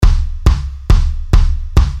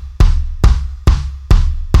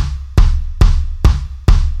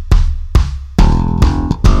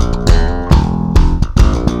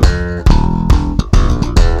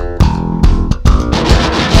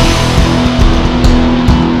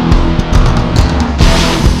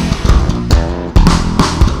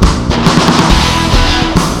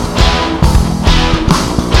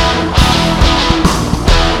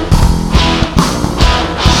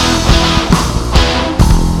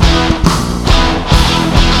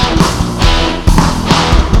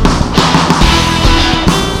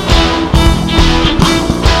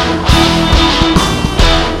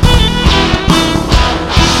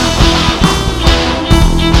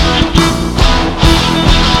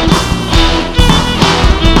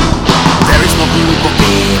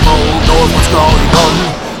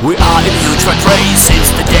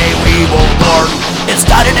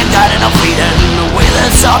feeding with a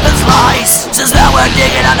serpent's lies. Since thou were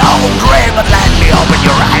digging an old grave, but let me open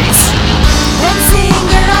your eyes. And sing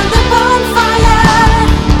around the bonfire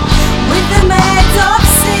with the maids of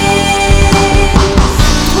sin,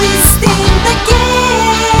 twisting the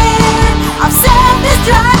gear of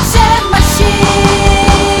self-destruction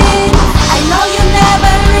machine. I know you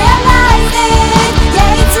never realized it,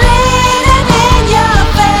 yeah, it's written in your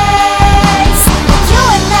face. But you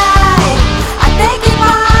and I are taking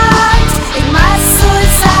part in mass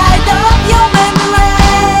suicide of human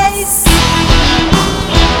race.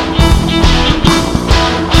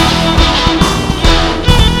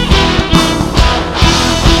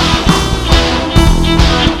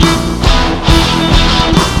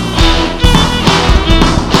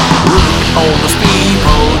 All those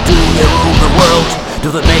people, do they rule the world? Do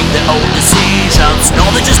they make their own decisions? No,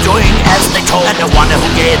 they're just doing as they told. And the one who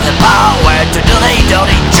gave the power to do the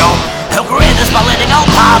dirty job, who created this political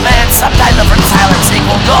puppet, sometimes the silence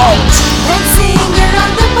equal gold. And sing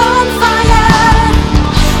around the